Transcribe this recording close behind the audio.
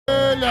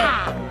Okay.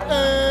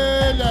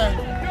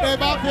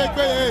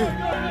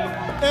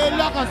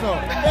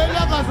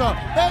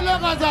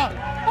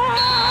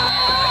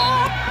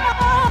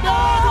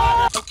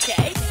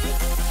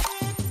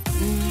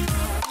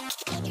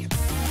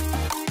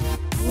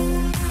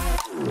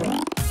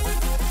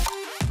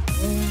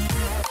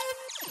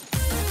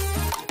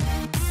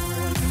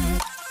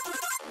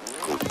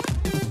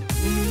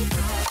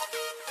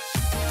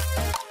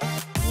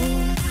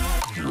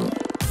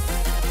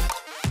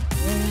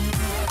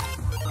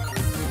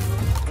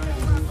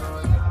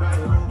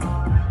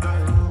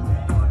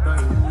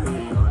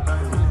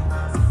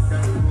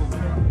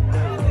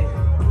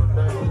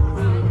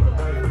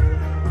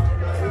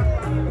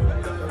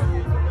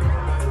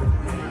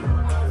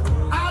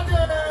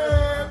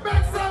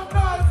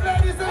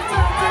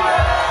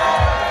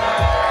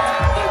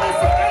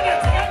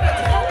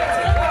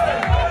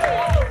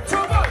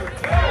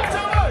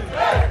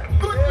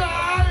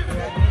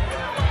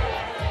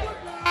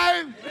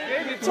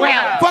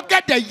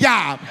 Forget the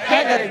yab.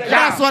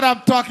 That's what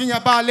I'm talking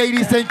about,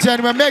 ladies and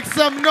gentlemen. Make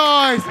some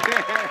noise.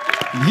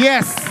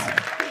 Yes.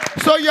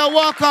 So you're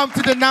welcome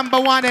to the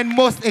 #1 and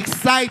most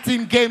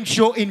exciting game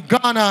show in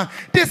Ghana.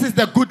 This is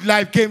the Good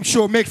Life Game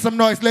Show. Make some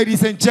noise,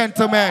 ladies and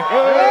gentlemen.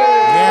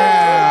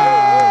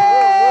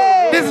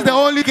 Yeah. This is the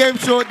only game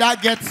show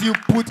that gets you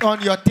put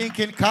on your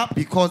thinking cap,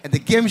 because the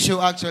game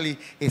show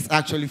is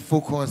actually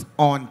focused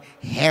on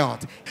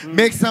health.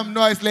 Make some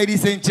noise,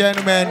 ladies and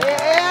gentlemen.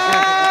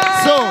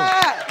 So,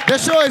 the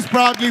show is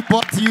proudly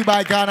brought to you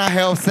by Ghana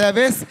Health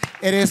Service.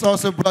 It is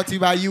also brought to you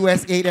by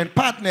USAID and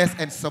partners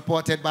and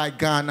supported by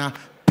Ghana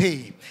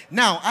Pay.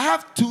 Now, I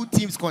have 2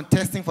 teams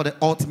contesting for the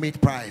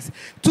ultimate prize.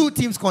 2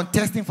 teams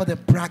contesting for the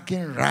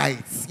bragging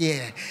rights.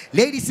 Yeah.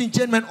 Ladies and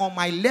gentlemen, on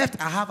my left,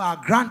 I have our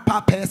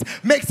grandpapas.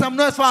 Make some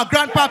noise for our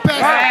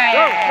grandpapas.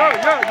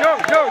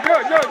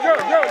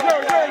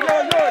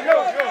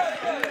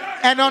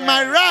 And on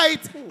my right,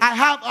 I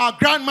have our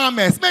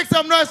grandmamas. Make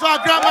some noise for our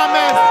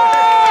grandmamas.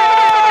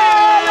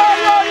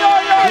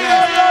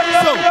 Yes.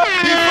 So,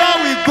 before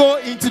we go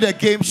into the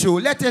game show,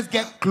 let us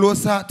get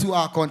closer to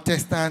our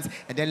contestants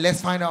and then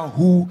let's find out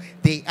who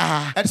they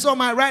are. And so on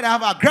my right, I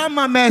have our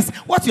grandmamas.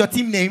 What's your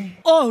team name?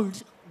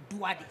 Old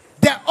Duades.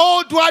 The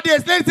Old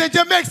Duades. Ladies and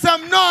gentlemen, make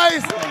some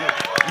noise.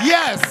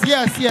 Yes.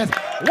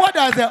 What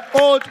does the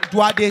Old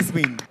Duades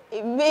mean?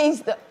 It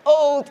means the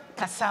old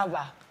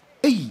cassava.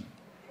 Hey.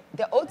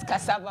 The old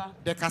cassava.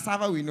 The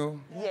cassava we know?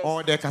 Yes.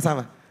 Or the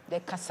cassava? The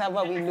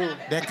cassava we know.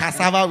 The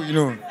cassava we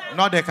know,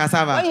 not the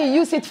cassava. When you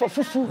use it for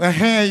fufu.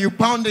 You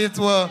pound it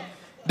well.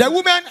 The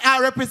women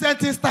are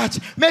representing starch.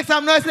 Make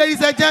some noise,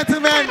 ladies and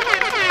gentlemen.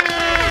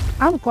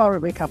 I'm called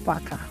Rebecca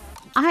Parker.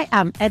 I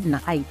am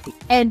Edna Aite.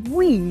 And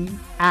we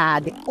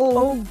are the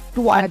Old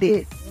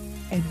Duades.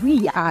 And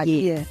we are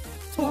here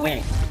to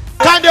win.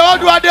 Can the Old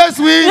Duades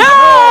win?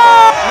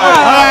 Yeah!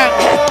 All right.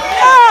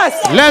 Yes!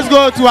 Let's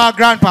go to our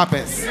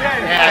grandpapas.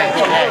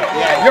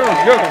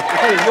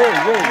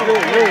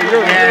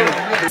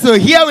 So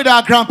here with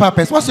our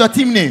grandpapas, what's your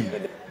team name?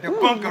 The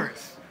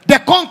Conquerors. The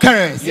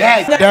Conquerors.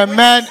 Yes. The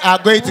men are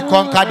going to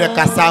conquer the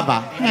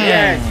cassava.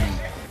 Yes.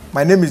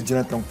 My name is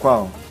Jonathan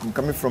Kwao. I'm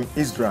coming from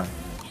Israel.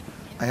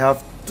 I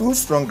have 2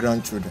 strong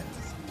grandchildren.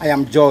 I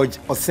am George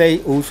Osei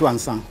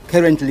Owusu-Ansah,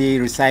 currently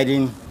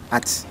residing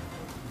at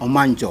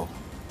Omanjo,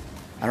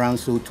 around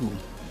Sotu.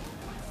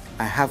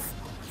 I have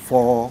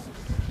 4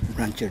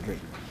 grandchildren.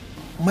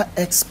 My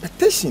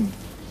expectation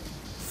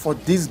for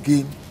this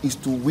game is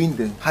to win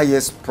the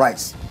highest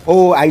prize.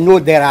 Oh, I know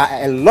there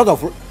are a lot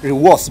of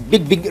rewards,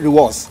 big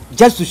rewards.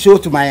 Just to show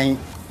to my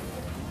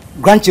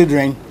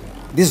grandchildren,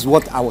 this is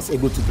what I was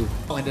able to do.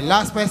 And the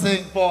last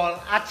person, Paul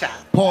Acha.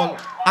 Paul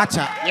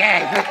Acha.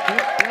 Yes.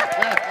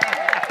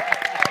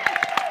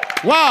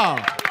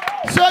 Wow.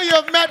 So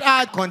you've met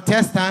our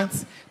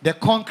contestants, the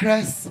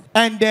Conquerors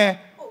and the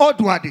Old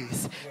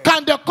Duades.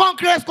 Can the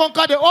Conquerors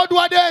conquer the Old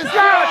Duades?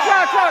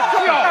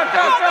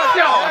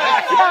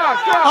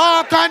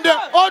 Or can the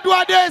Old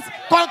Duades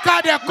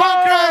conquer the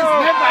Conquerors?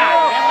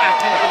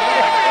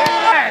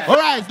 All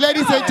right,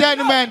 ladies and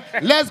gentlemen,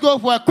 let's go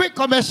for a quick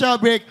commercial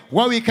break.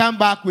 When we come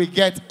back, we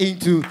get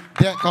into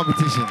the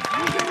competition.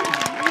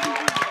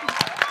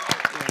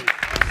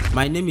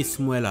 My name is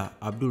Smuela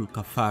Abdul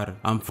Kafar.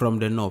 I'm from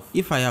the north.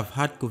 If I have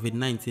had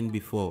COVID-19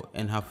 before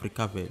and have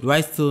recovered, do I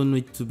still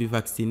need to be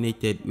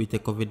vaccinated with a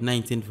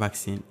COVID-19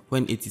 vaccine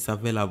when it is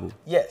available?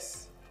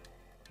 Yes,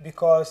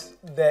 because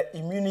the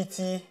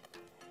immunity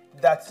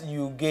that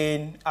you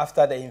gain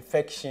after the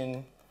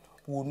infection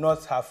would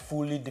not have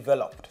fully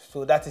developed.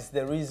 So that is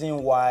the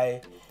reason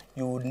why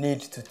you would need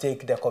to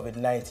take the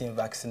COVID-19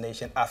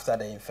 vaccination after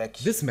the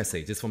infection. This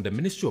message is from the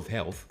Ministry of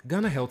Health,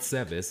 Ghana Health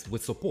Service,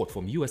 with support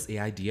from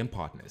USAID and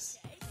partners.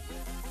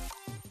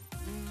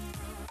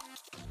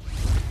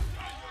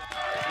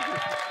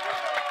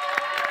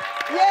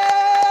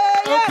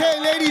 Okay,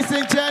 ladies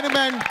and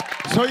gentlemen,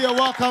 so you're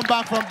welcome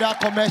back from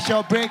that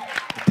commercial break.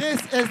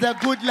 This is the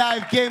Good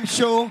Life Game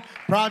Show,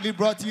 proudly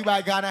brought to you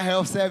by Ghana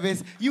Health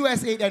Service,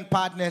 USAID and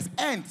partners,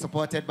 and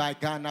supported by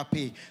Ghana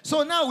Pay.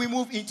 So now we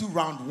move into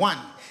round 1.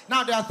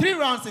 Now there are 3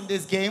 rounds in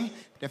this game.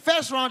 The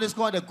first round is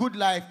called the Good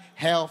Life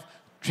Health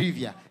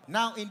Trivia.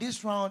 Now, in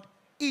this round,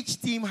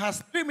 each team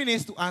has 3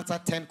 minutes to answer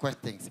 10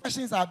 questions.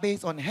 Questions are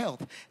based on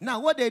health. Now,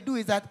 what they do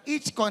is that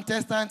each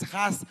contestant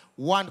has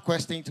 1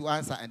 question to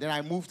answer, and then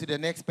I move to the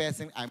next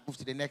person,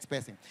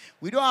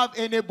 We don't have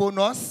any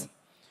bonus.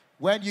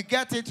 When you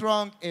get it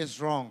wrong, it's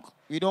wrong.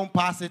 We don't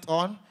pass it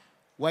on.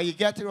 When you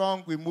get it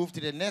wrong, we move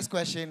to the next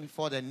question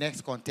for the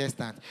next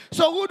contestant.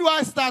 So who do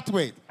I start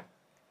with?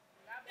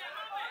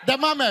 The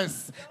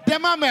mamas. The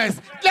mamas.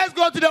 Let's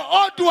go to the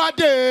Odua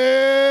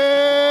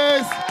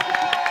days.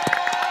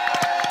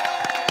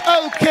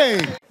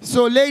 Okay.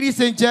 So, ladies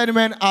and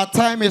gentlemen, our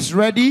time is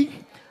ready.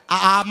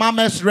 Our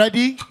mamas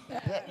ready?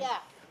 Yeah.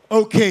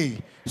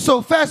 Okay.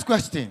 So, first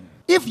question.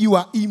 If you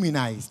are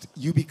immunized,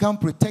 you become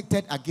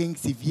protected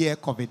against severe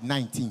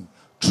COVID-19.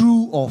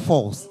 True or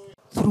false?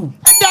 True.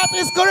 And that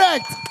is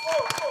correct.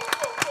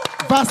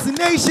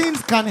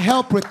 Vaccinations can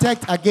help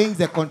protect against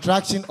the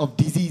contraction of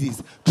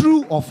diseases.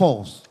 True or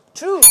false?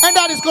 True. And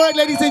that is correct,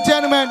 ladies and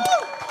gentlemen.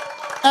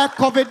 A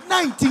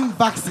COVID-19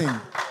 vaccine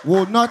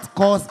will not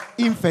cause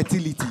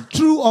infertility.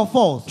 True or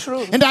false?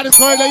 True. And that is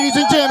correct, ladies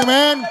and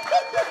gentlemen.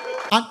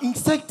 An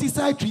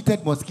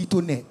insecticide-treated mosquito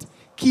net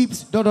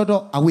keeps ...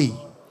 away.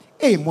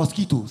 A,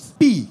 mosquitoes.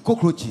 B,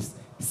 cockroaches.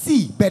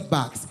 C,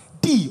 bedbugs.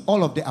 D,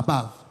 all of the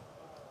above.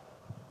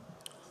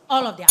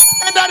 All of them.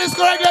 And that is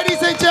correct,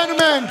 ladies and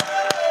gentlemen.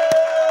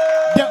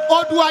 The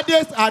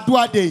Oduades are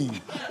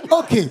duadeing.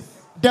 Okay.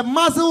 The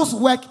muscles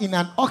work in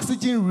an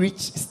oxygen-rich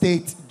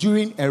state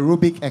during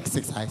aerobic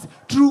exercise.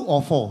 True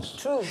or false?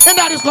 True. And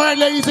that is correct,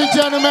 ladies and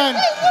gentlemen.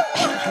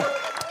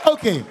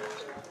 Okay.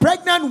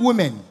 Pregnant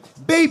women,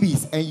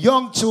 babies, and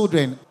young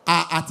children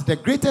are at the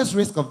greatest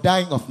risk of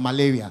dying of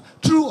malaria.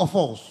 True or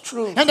false?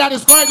 True. And that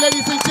is correct,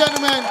 ladies and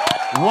gentlemen.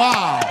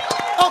 Wow.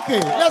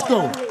 Okay, let's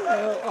go.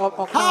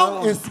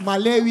 How is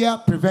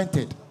malaria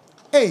prevented?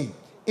 A,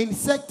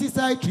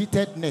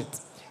 insecticide-treated net.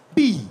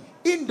 B,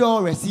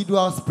 indoor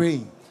residual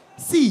spraying.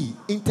 C,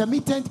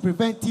 intermittent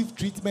preventive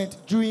treatment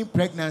during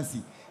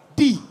pregnancy.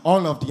 D,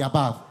 all of the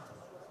above.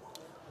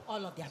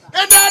 All of the above.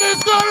 And that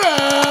is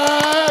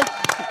correct.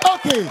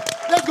 Okay,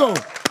 let's go.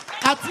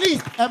 At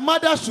least a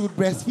mother should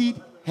breastfeed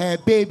her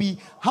baby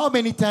how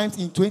many times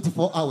in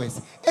 24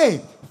 hours?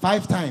 A,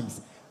 5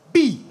 times.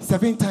 B,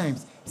 7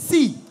 times.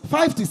 C,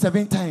 5 to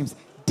 7 times.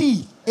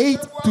 D, 8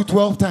 to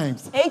 12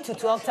 times. 8 to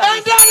 12 times.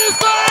 And that is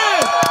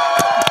correct.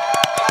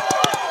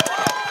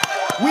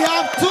 We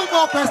have 2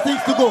 more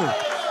questions to go.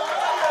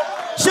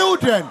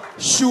 Children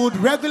should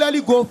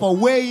regularly go for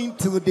weighing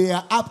till they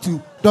are up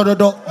to ...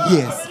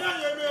 years.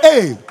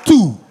 A,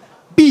 2.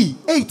 B,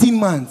 18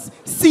 months.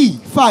 C,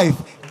 5.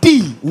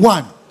 D,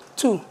 1.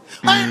 2.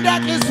 And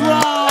that is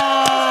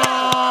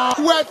wrong.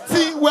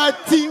 Wetty.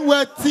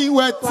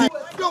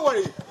 Don't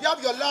worry. You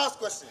have your last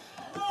question.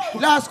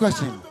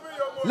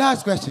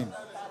 Last question.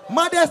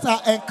 Mothers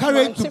are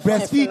encouraged to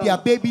breastfeed their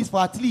babies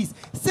for at least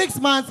 6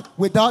 months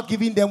without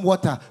giving them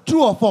water.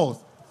 True or false?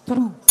 True.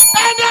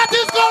 And that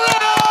is correct.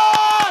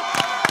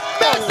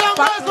 Make some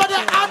noise for the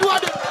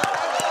Adward.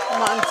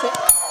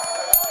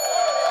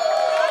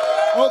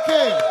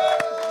 Okay.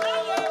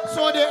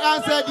 So they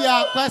answered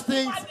their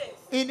questions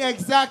in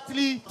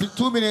exactly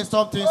 2 minutes,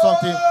 something.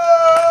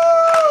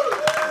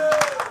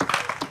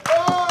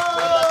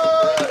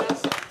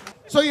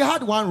 So you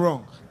had 1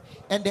 wrong.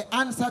 And the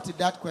answer to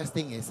that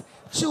question is,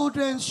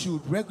 children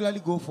should regularly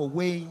go for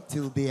weighing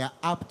till they are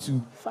up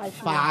to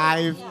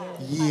 5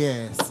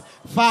 years.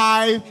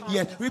 5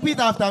 years. Repeat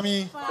after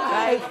me.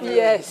 5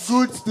 years.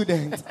 Good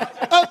student.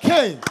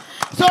 Okay.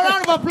 So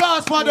round of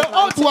applause for the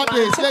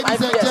Outwarders,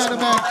 ladies and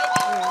gentlemen.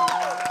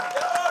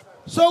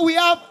 So we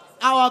have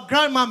our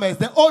grandmamas,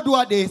 the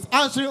Outwarders,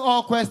 answering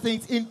all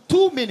questions in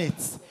 2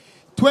 minutes,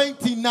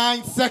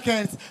 29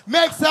 seconds.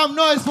 Make some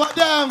noise for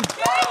them.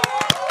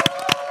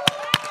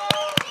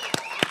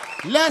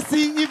 Let's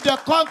see if the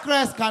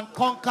conquerors can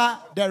conquer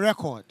the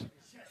record.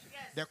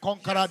 The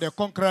conqueror,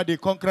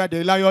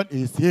 the lion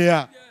is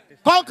here.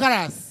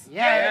 Conquerors.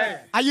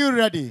 Yes. Are you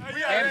ready?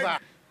 Yes.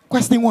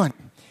 Question 1.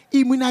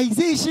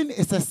 Immunization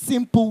is a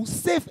simple,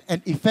 safe,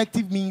 and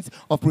effective means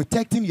of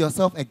protecting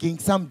yourself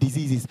against some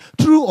diseases.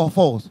 True or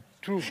false?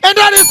 True. And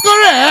that is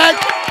correct.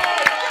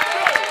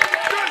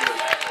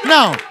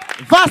 Now,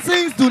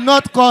 vaccines do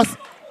not cause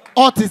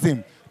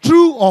autism.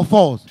 True or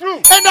false? True.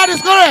 And that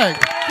is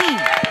correct.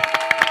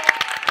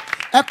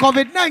 A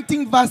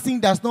COVID-19 vaccine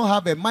does not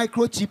have a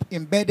microchip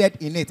embedded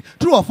in it.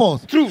 True or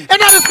false? True. And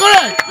that is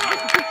correct.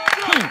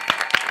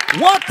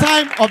 What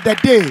time of the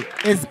day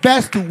is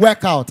best to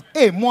work out?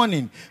 A,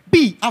 morning.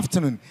 B,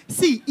 afternoon.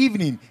 C,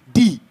 evening.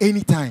 D,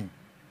 anytime.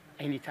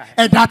 Anytime.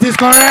 And that is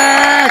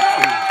correct.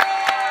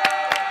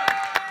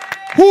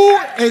 Who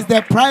is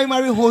the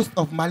primary host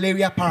of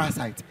malaria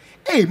parasite?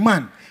 A,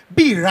 man.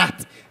 B,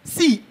 rat.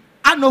 C,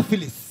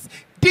 Anopheles.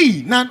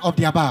 D, none of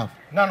the above.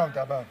 None of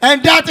the above.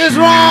 And that is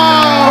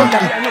wrong.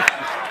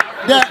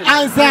 The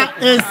answer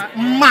is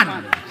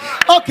man.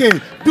 Okay,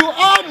 do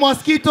all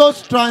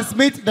mosquitoes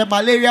transmit the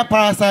malaria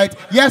parasite?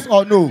 Yes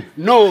or no?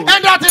 No. And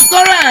that is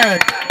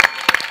correct.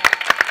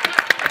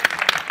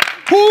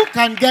 Who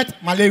can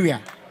get malaria?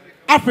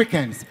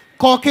 Africans,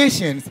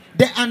 Caucasians,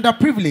 the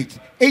underprivileged,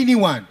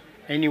 anyone.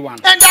 Anyone.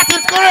 And that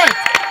is correct.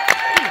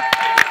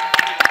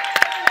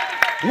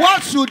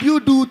 What should you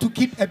do to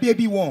keep a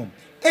baby warm?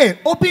 A.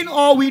 Open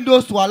all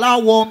windows to allow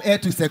warm air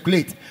to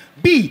circulate.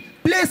 B.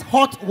 Place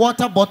hot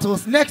water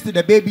bottles next to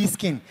the baby's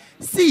skin.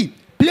 C.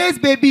 Place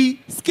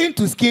baby skin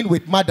to skin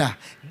with mother.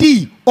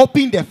 D.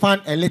 Open the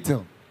fan a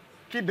little.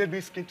 Keep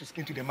baby skin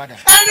to the mother.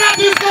 And that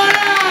is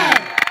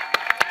correct.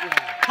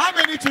 How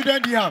many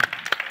children do you have?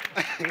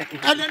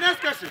 And the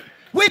next question.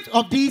 Which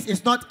of these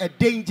is not a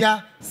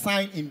danger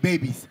sign in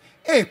babies?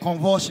 A.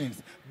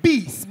 Convulsions.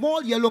 B.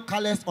 Small yellow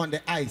colors on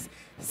the eyes.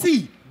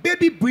 C.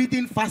 Baby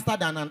breathing faster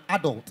than an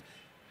adult.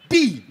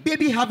 D.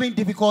 Baby having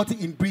difficulty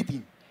in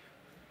breathing.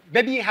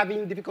 Baby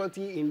having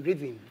difficulty in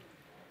breathing.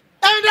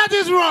 And that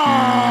is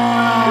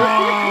wrong.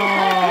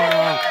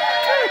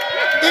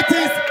 It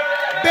is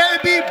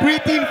baby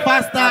breathing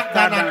faster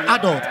than an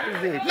adult.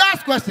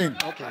 Last question.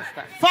 Okay,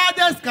 start.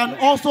 Fathers can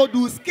also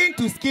do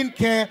skin-to-skin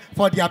care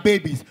for their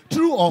babies.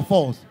 True or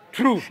false?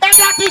 True. And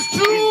that is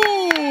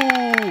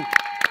true.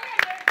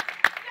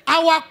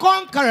 Our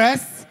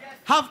conquerors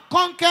have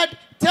conquered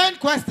 10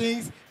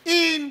 questions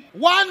in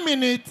 1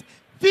 minute,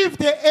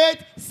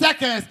 58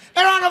 seconds.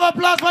 A round of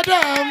applause for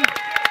them.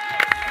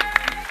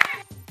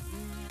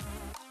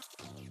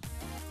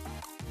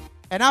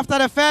 And after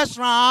the first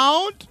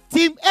round,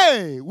 Team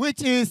A,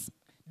 which is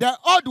the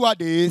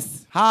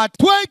Odwades, had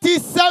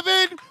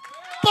 27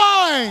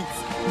 points.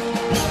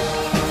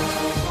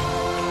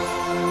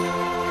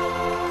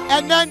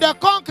 And then the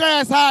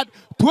Conquerors had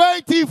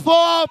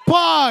 24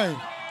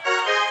 points.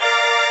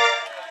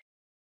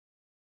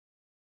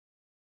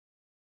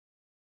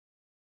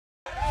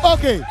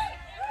 Okay,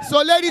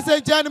 so ladies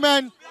and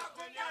gentlemen,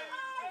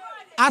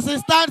 as it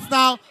stands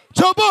now,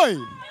 Choboy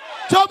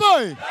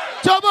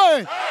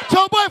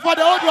for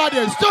the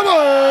Odwades,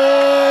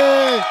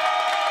 Choboy!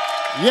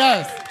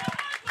 Yes.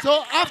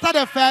 So after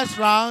the first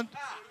round,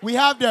 we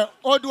have the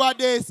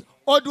Odwades,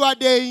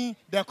 Odwadeing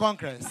the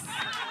Conquerors.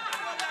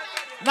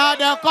 Now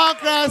the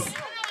Conquerors,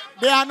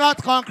 they are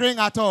not conquering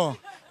at all.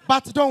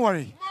 But don't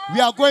worry,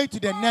 we are going to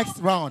the next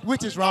round,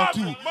 which is round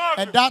 2.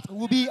 And that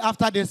will be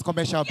after this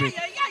commercial break.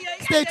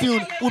 Stay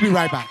tuned, we'll be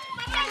right back.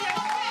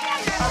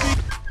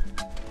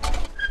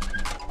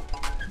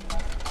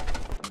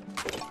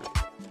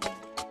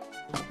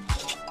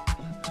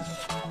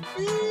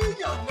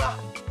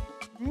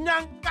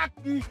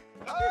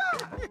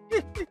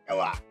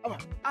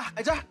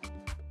 Eja,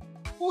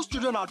 whose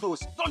children are those?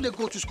 Don't they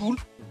go to school?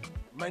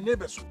 My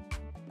neighbors.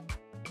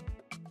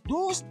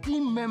 Those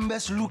team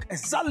members look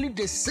exactly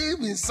the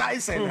same in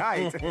size and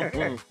height.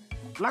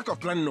 Lack of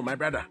planning, no, my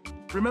brother.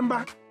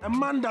 Remember, a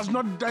man does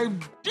not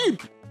dive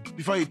deep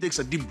before he takes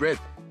a deep breath.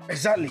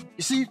 Exactly.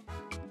 You see,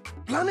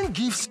 planning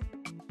gives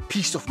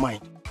peace of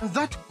mind. And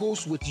that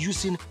goes with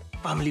using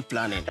family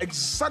planning.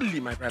 Exactly,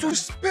 my brother. To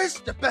space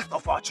the birth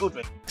of our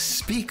children.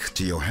 Speak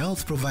to your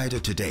health provider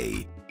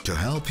today to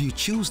help you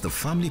choose the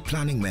family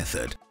planning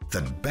method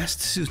that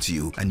best suits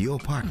you and your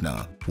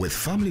partner. With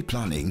family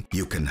planning,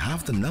 you can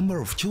have the number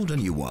of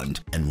children you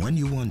want and when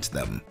you want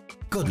them.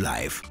 Good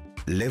life.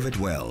 Live it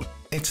well.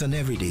 It's an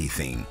everyday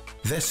thing.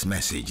 This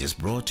message is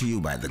brought to you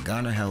by the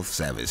Ghana Health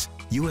Service,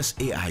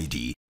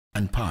 USAID,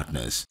 and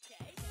partners.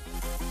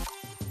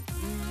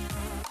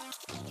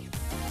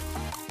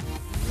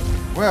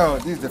 Well,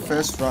 this is the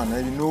first round,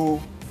 and you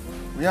know,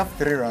 we have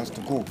 3 rounds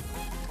to go.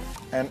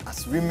 And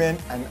as women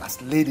and as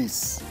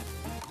ladies,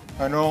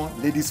 you know,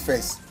 ladies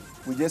first,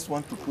 we just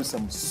want to put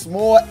some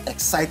small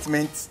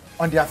excitement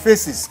on their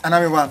faces. And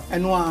I mean, I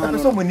know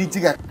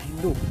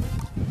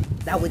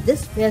that with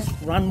this first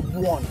round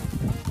won,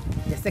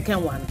 the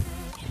second one,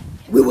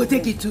 we will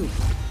take it too.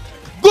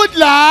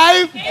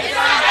 Goodlife!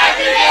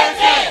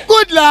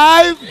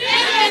 Goodlife!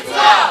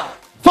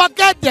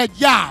 Forget the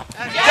job.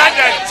 Get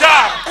the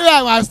job.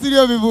 Yeah, my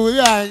studio people.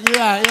 Yeah.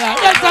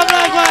 Let's have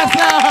a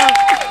myself.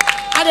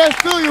 And they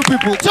feel you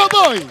people.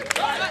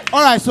 Choboy.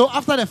 All right, so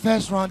after the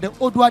first round, the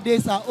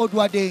Odwades are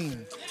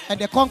Odwadeing. And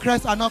the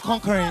Conquerors are not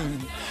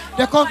conquering.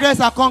 The Conquerors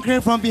are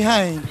conquering from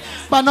behind.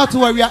 But not to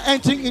worry, we are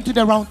entering into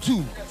the round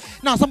 2.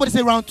 Now, somebody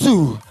say round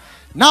 2.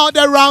 Now,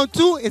 the round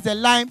 2 is a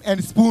lime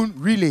and spoon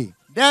relay.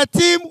 The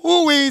team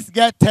who wins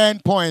get 10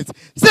 points.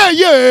 Say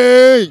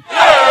yay! Yay!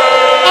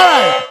 All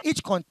right.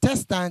 Each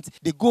contestant,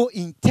 they go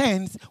in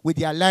turns with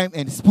their lime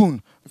and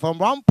spoon. From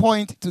one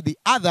point to the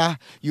other,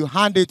 you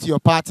hand it to your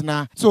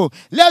partner. So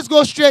let's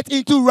go straight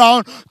into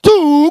round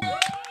 2.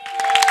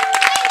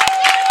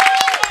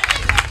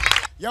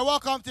 You're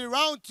welcome to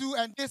round 2,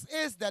 and this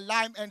is the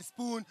lime and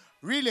spoon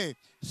relay.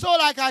 So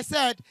like I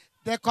said,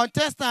 the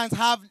contestants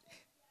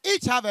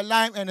each have a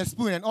lime and a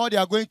spoon, and all they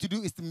are going to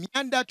do is to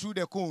meander through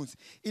the cones.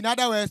 In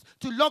other words,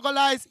 to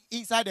localize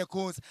inside the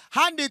cones,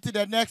 hand it to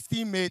the next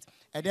teammate,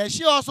 and then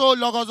she also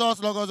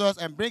logos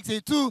and brings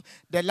it to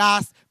the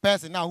last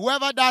person. Now,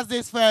 whoever does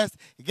this first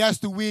gets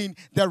to win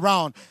the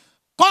round.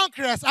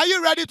 Conquerors, are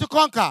you ready to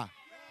conquer?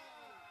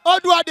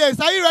 Odwades,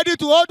 are you ready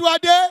to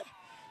Odwade?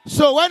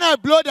 So when I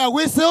blow the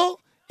whistle,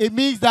 it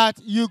means that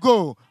you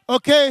go.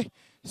 Okay?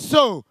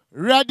 So,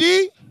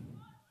 ready?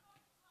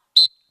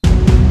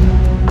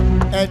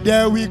 And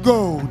there we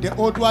go. The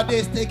Odwade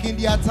is taking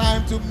their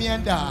time to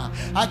meander.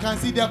 I can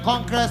see the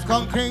conquerors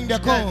conquering the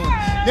cone.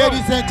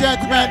 Ladies and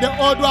gentlemen, the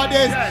Odwade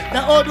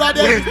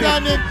is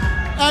standing.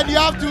 And you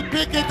have to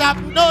pick it up.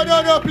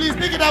 No, please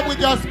pick it up with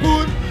your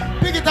spoon.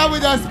 Pick it up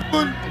with your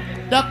spoon.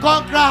 The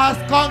conqueror has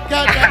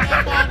conquered. The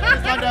lemon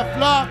is on the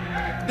floor.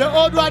 The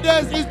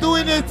Odwade is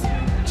doing it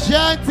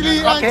gently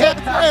and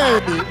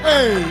gently.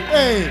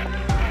 Hey.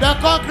 The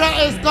conqueror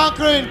is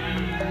conquering.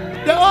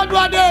 The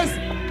Odwades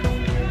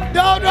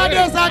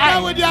are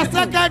there with their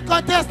second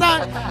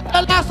contestant.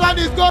 The last one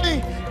is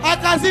going. I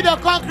can see the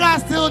conqueror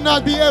still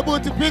not be able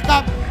to pick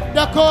up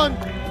the cone.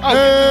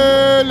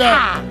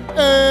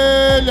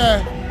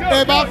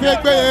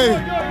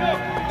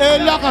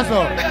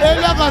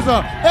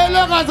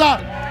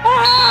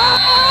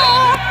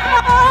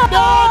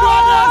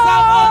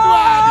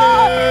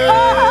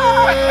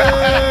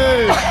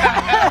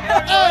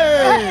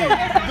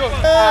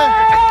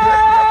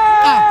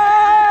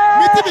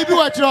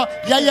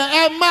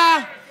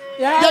 Emma.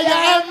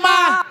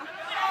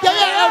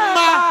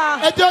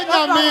 I don't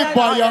know me,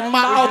 boy, your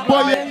ma,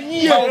 boy,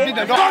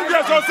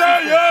 Congress will say,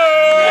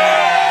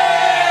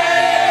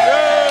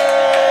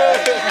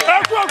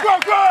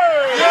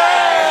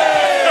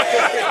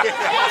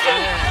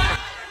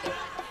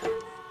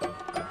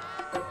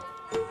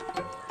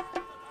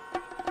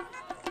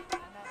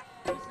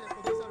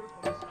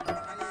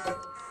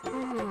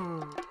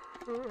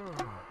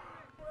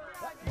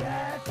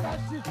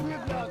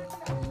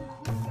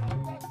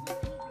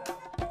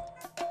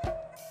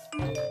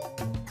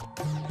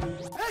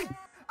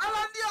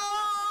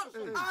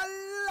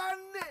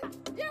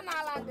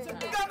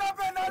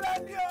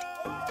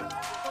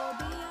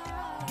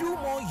 Do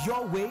more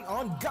your way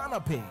on Ghana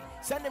Pay.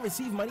 Send and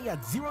receive money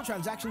at zero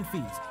transaction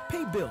fees.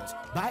 Pay bills,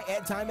 buy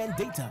airtime and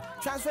data,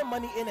 transfer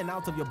money in and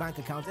out of your bank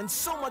account, and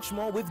so much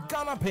more with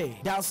Ghana Pay.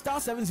 Dial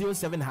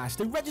 *707#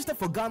 to register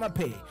for Ghana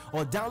Pay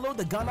or download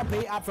the Ghana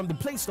Pay app from the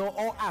Play Store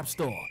or App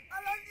Store.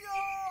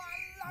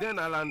 Then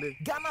Alande.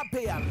 Ghana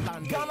Pay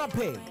Alande. Ghana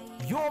Pay.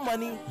 Your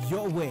money,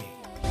 your way.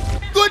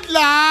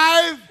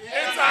 Goodlife.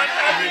 It's an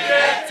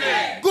everyday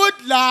thing.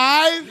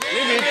 Goodlife.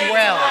 Live it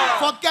well.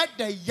 Forget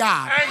the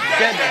yard.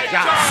 Get the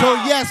job. So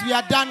yes, we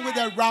are done with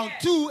the round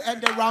 2,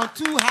 and the round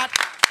 2 had.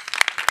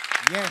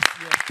 Yes,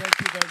 thank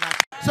you very much.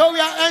 So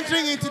we are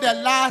entering into the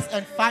last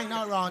and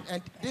final round,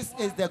 and this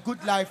is the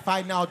Goodlife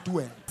final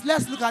duel.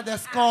 Let's look at the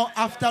score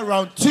after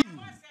round 2.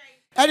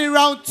 And in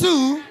round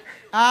 2,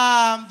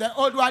 the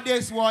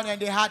Odwades won, and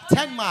they had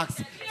 10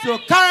 marks. So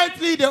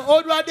currently, the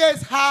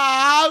Odwades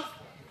have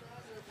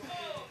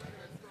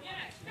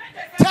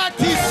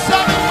 37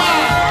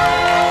 marks.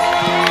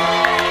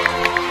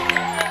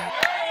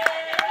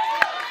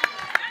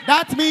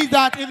 That means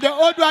that if the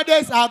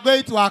Odwades are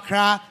going to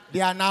Accra,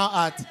 they are now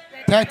at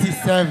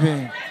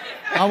 37.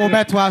 I will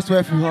bet to us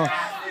where you are.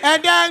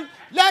 And then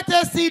let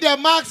us see the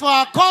marks for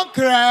our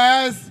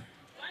conquerors.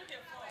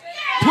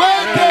 24.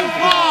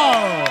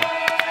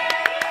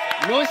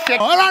 No shake.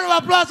 A round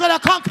of applause for the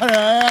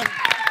conquerors.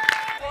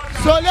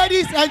 So,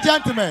 ladies and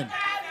gentlemen,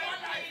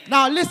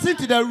 now listen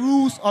to the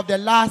rules of the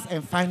last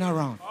and final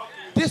round.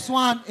 This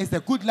one is the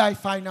Goodlife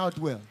final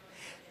duel.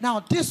 Now,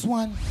 this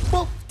one,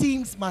 both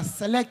teams must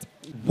select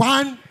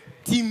one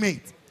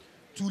teammate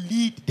to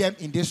lead them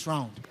in this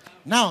round.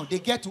 Now, they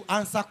get to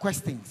answer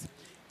questions.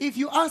 If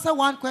you answer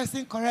one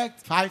question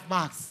correct, 5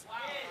 marks.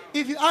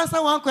 If you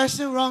answer one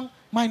question wrong,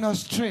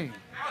 -3.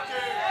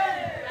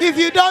 If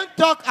you don't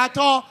talk at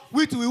all,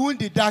 we won't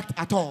deduct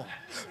at all.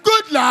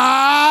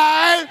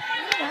 Goodlife!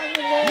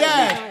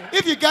 Yes.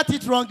 If you get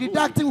it wrong,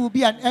 deducting will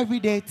be an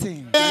everyday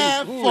thing.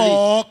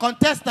 Therefore,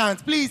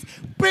 contestants, please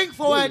bring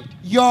forward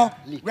your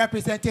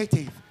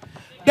representative.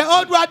 The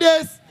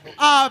Odwades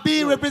are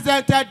being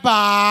represented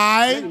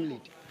by...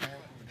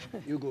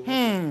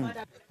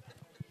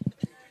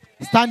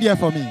 Stand here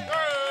for me.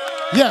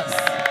 Yes.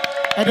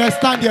 And then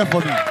stand here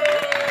for me.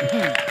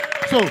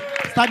 So,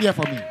 stand here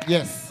for me.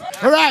 Yes.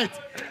 All right.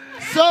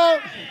 So,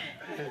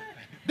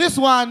 this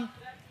one,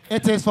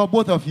 it is for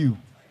both of you.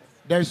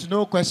 There is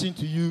no question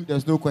to you.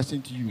 There's no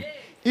question to you.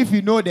 If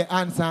you know the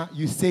answer,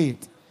 you say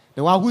it.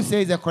 The one who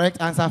says the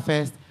correct answer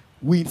first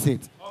wins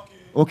it.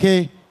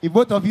 Okay? If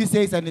both of you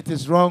say it and it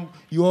is wrong,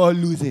 you all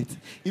lose it.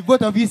 If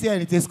both of you say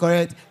and it is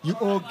correct, you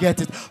all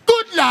get it.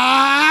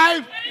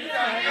 Goodlife!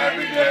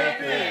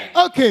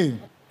 Okay.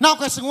 Now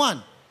question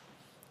 1.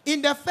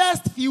 In the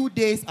first few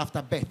days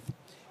after birth,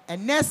 a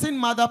nursing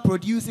mother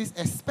produces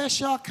a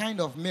special kind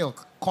of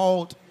milk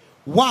called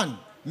 1.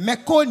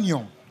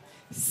 Meconium,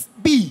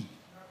 B.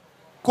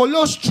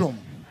 Colostrum,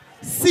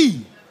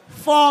 C.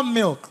 Fore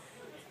milk,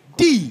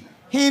 D.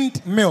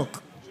 Hind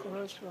milk.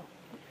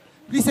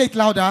 Please say it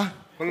louder.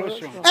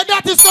 Colostrum. And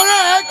that is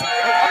correct.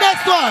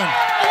 Next one.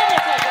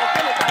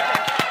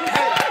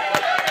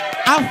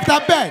 After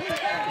birth.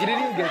 You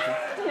didn't get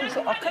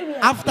it.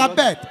 After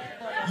birth,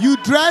 you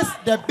dress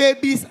the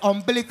baby's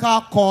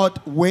umbilical cord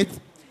with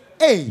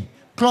A.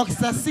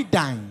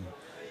 Cloxacillin,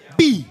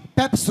 B.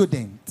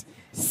 Pepsodent,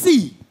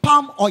 C.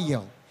 Palm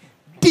oil,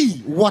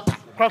 D, water.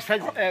 Cross.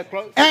 And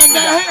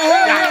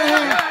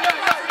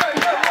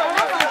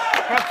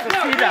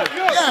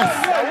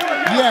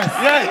Yes.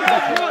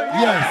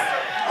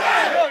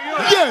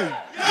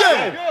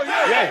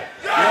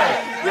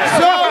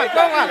 So,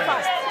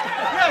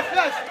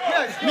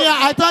 yeah,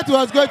 I thought he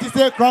was going to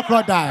say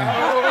crocodile.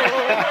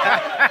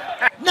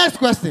 Next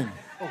question.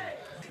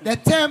 The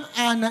term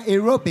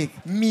anaerobic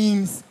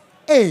means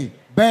A,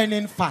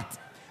 burning fat,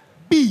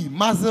 B,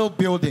 muscle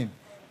building,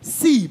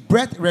 C,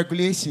 breath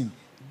regulation,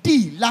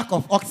 D, lack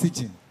of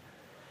oxygen.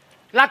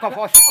 Lack of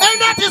oxygen.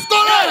 And that is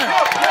correct.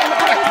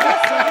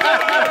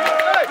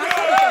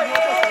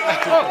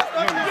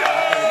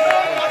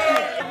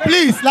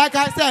 Please, like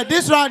I said,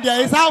 this round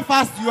there is how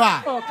fast you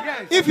are.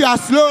 If you are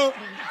slow,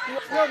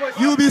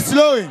 you'll be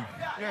slowing.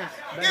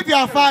 If you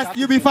are fast,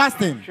 you'll be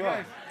fasting.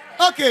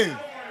 Okay,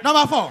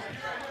 number 4.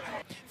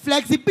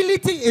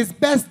 Flexibility is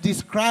best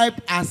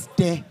described as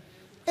the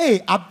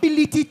A,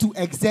 ability to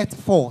exert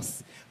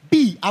force,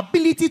 B,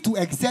 ability to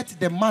exert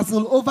the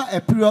muscle over a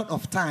period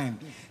of time,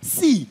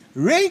 C,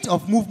 range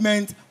of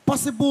movement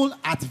possible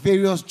at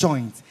various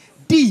joints,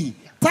 D,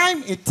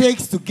 time it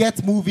takes to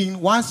get moving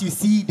once you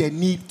see the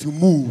need to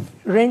move.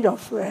 Range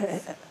of movement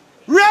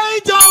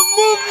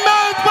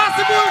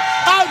possible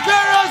at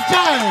various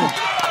joints.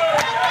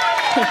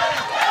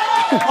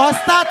 Or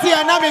start here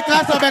and now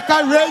because of a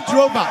car Range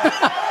Rover.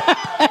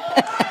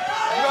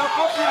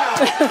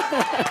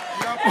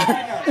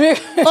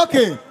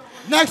 Okay,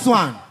 next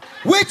one.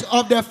 Which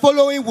of the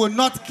following will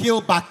not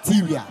kill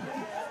bacteria?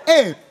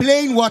 A,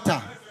 plain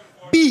water.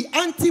 B,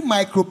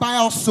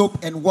 antimicrobial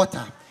soap and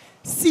water.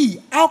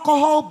 C,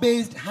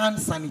 alcohol-based hand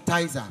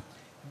sanitizer.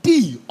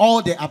 D,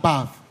 all the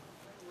above.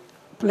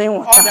 Plain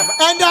water.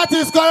 And that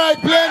is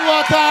correct, plain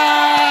water.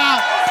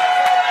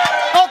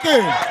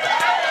 Okay.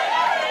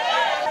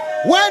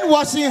 When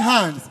washing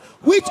hands,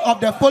 which of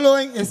the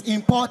following is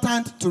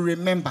important to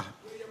remember?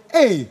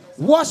 A,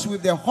 wash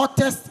with the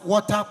hottest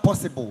water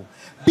possible.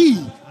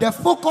 B, the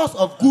focus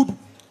of good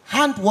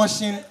hand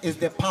washing is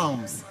the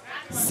palms.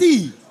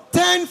 C,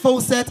 turn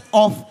faucet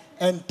off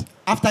and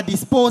after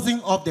disposing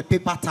of the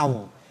paper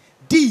towel.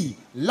 D,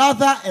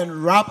 lather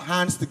and rub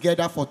hands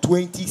together for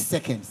 20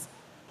 seconds.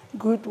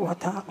 Good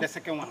water. The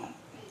second one.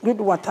 Good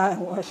water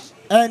and wash.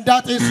 And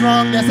that is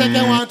wrong. The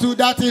second one too,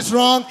 that is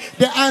wrong.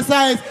 The answer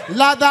is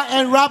lather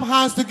and rub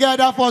hands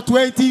together for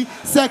 20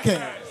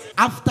 seconds.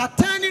 After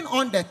turning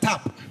on the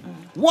tap,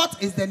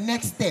 what is the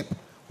next step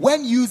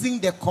when using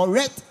the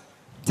correct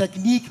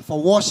technique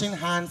for washing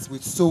hands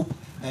with soap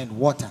and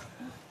water?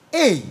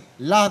 A,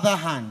 lather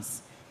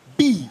hands.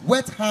 B,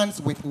 wet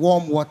hands with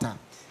warm water.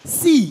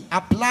 C,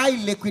 apply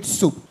liquid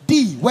soap.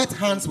 D, wet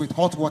hands with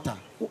hot water.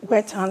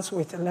 Wet hands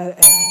with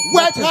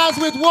wet hands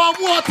with warm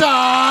water.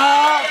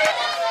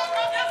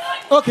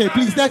 Okay,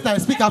 please, next time,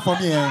 speak up for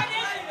me.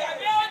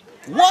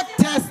 What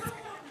test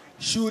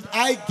should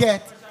I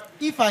get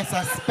if I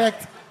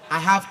suspect I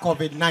have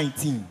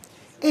COVID-19?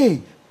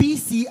 A,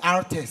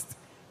 PCR test.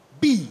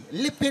 B,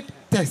 lipid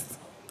test.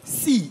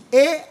 C,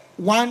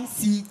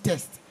 A1C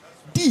test.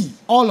 D,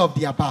 all of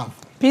the above.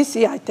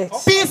 PCR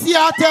test.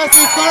 PCR test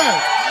is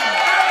correct.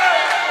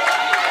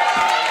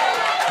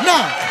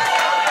 Now,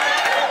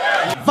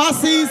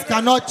 vaccines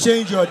cannot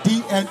change your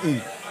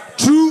DNA.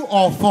 True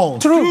or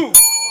false? True.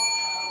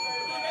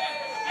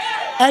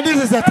 And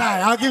this is a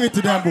tie. I'll give it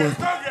to them both.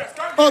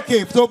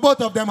 Okay, so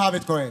both of them have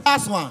it correct.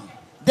 Last one.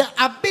 The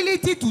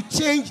ability to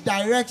change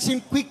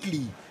direction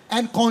quickly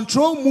and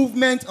control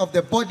movement of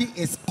the body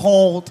is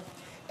called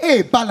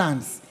A,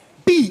 balance,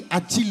 B,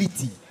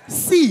 agility,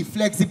 C,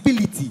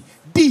 flexibility,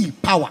 D,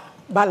 power.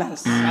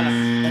 Balance.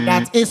 And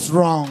that is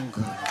wrong.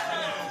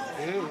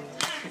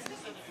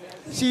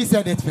 She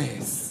said it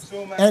first.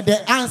 And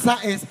the answer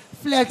is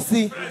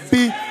flexibility.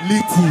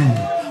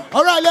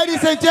 All right,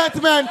 ladies and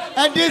gentlemen,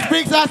 and this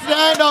brings us to the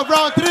end of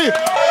round 3.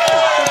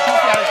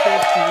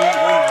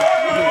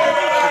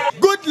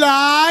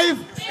 Goodlife.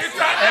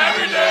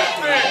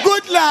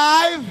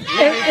 Goodlife.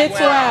 It's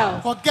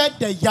well. Forget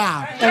the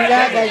yard.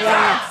 Forget the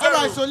yard. All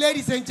right, so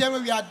ladies and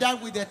gentlemen, we are done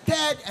with the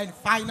third and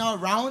final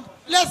round.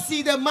 Let's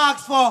see the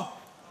marks for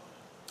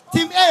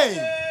Team A.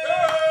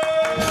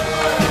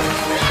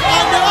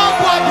 And the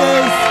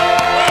Upwarders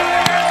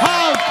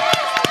have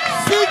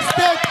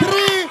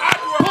 63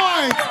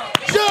 points.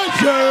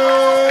 JJ.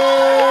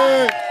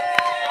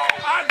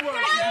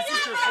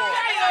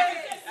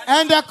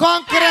 And the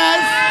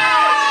Conquerors.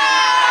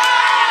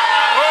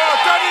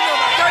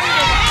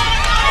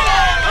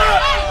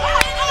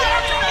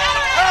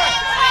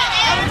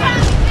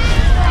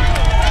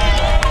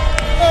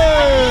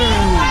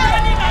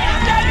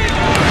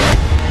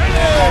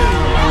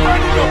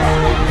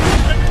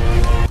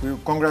 We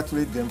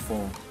congratulate them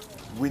for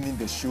winning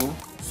the show.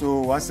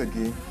 So once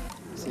again,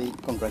 say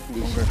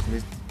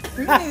congratulations.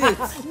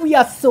 Congratulations. We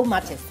are so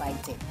much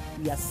excited.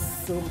 We are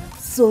so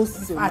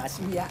much.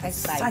 We are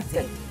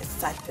excited.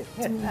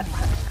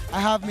 I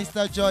have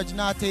Mr. George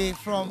Nate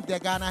from the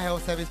Ghana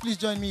Health Service. Please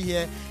join me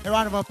here. A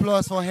round of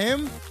applause for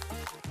him.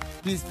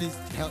 Please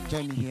help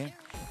join me here.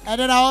 And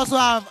then I also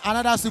have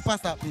another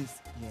superstar, please.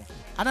 Yeah.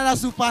 another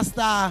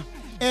superstar,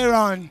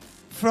 Aaron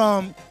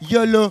from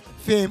YOLO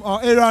fame,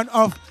 or Aaron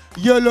of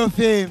YOLO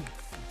fame,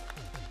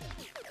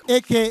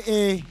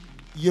 aka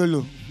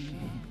YOLO.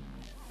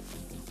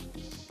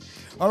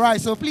 All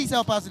right, so please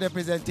help us with the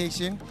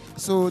presentation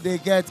so they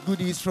get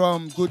goodies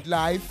from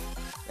Goodlife.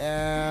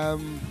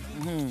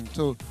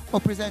 So,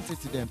 present it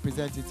to them,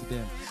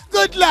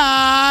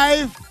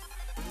 Goodlife!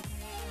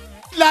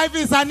 Life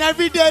is an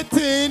everyday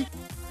thing.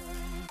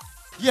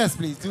 Yes,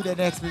 please, do the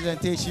next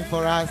presentation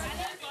for us.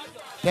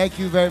 Thank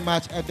you very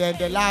much. And then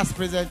the last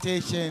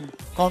presentation,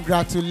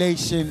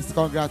 congratulations.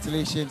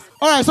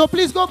 All right, so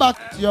please go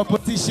back to your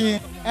position.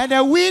 And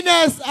the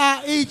winners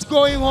are each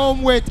going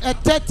home with a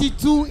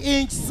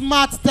 32-inch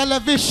smart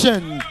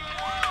television.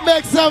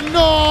 Make some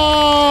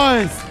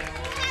noise.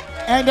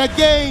 And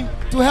again,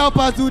 to help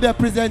us do the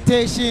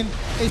presentation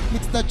is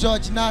Mr.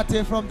 George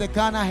Nate from the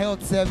Ghana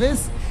Health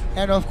Service.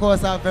 And of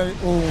course, our very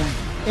own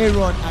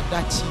Aaron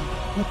Adachi,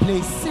 who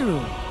plays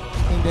Cyril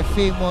in the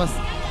famous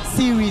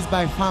series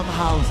by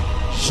Farmhouse,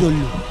 Jolo.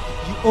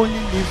 You only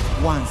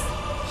live once,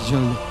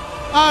 Jolo.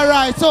 All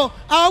right, so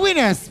our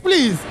winners,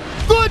 please.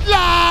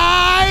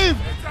 Goodlife!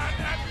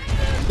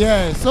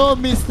 Yeah, so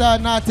Mr.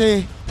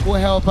 Nate will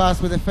help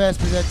us with the first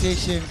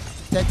presentation,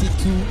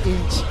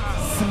 32-inch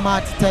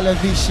smart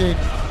television.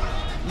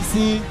 You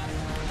see?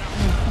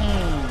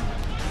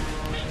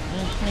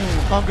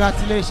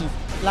 Congratulations,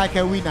 like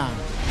a winner.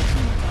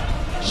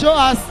 Show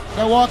us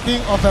the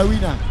walking of a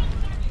winner.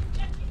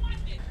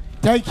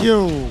 Thank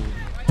you.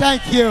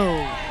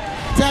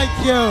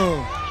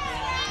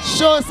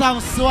 Show some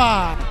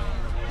swag.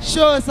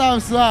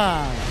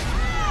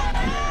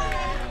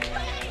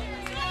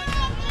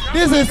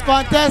 This is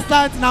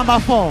contestant number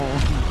 4.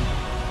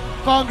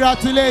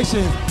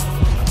 Congratulations.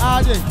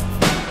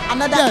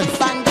 Another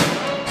bang.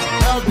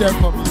 Help them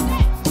for me.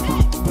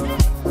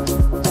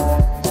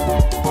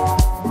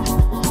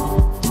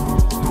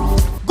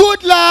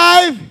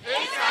 Goodlife.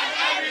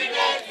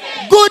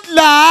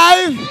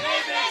 Goodlife.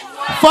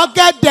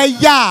 Forget the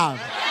yam.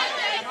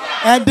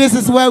 And this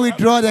is where we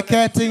draw the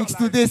curtains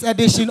to this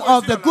edition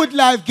of the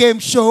Goodlife Game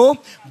Show,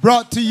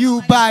 brought to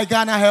you by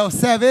Ghana Health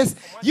Service,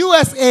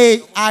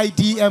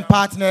 USAID and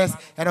partners,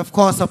 and of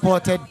course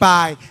supported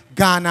by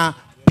Ghana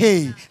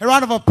Pay. A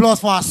round of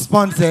applause for our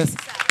sponsors.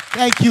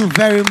 Thank you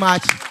very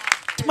much.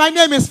 My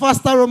name is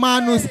Foster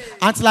Romanus.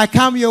 Until I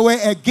come your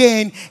way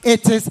again,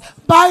 it is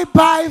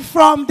bye-bye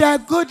from the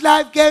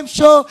Goodlife Game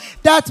Show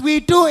that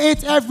we do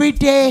it every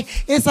day.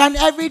 It's an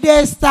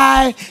everyday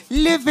style.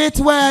 Live it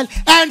well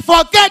and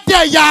forget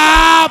the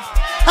yap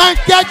and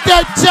get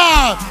the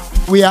job.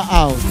 We are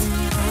out.